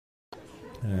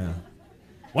Yeah.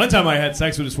 One time I had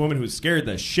sex with this woman who scared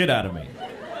the shit out of me.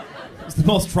 It was the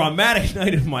most traumatic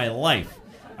night of my life.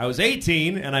 I was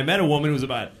 18, and I met a woman who was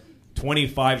about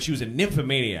 25. She was a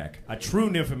nymphomaniac, a true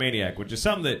nymphomaniac, which is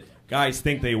something that guys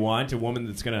think they want, a woman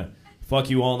that's going to fuck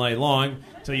you all night long,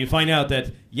 until you find out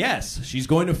that, yes, she's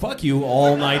going to fuck you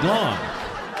all night long.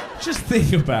 Just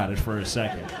think about it for a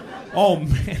second. Oh,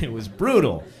 man, it was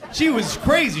brutal. She was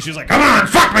crazy. She was like, come on,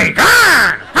 fuck me, come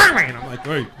on, fuck me. And I'm like,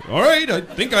 wait, all right, I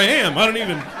think I am. I don't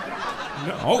even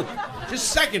know. Oh, just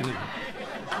a second.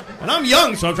 And I'm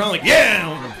young, so I'm trying to like, yeah,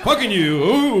 I'm fucking you.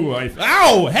 Ooh,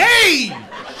 ow, hey,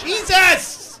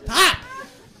 Jesus, stop.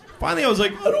 Finally, I was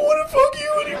like, I don't want to fuck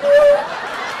you anymore.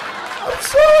 I'm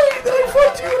sorry that I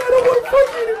fucked you and I don't want to fuck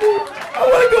you anymore. I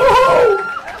want to go home.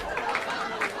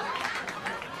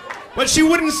 But she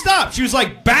wouldn't stop. She was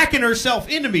like backing herself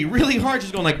into me really hard.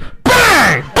 She's going like,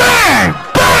 bang, bang,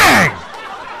 bang.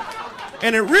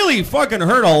 And it really fucking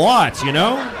hurt a lot, you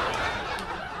know?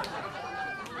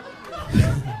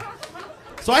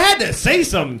 So I had to say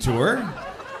something to her.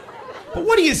 But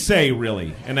what do you say,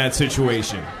 really, in that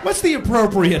situation? What's the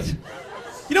appropriate...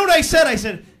 You know what I said? I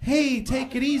said, hey,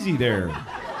 take it easy there.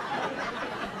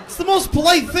 It's the most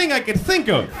polite thing I could think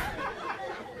of.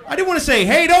 I didn't want to say,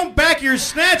 hey, don't back your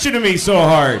snatch into me so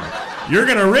hard. You're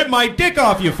going to rip my dick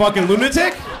off, you fucking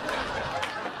lunatic.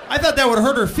 I thought that would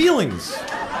hurt her feelings.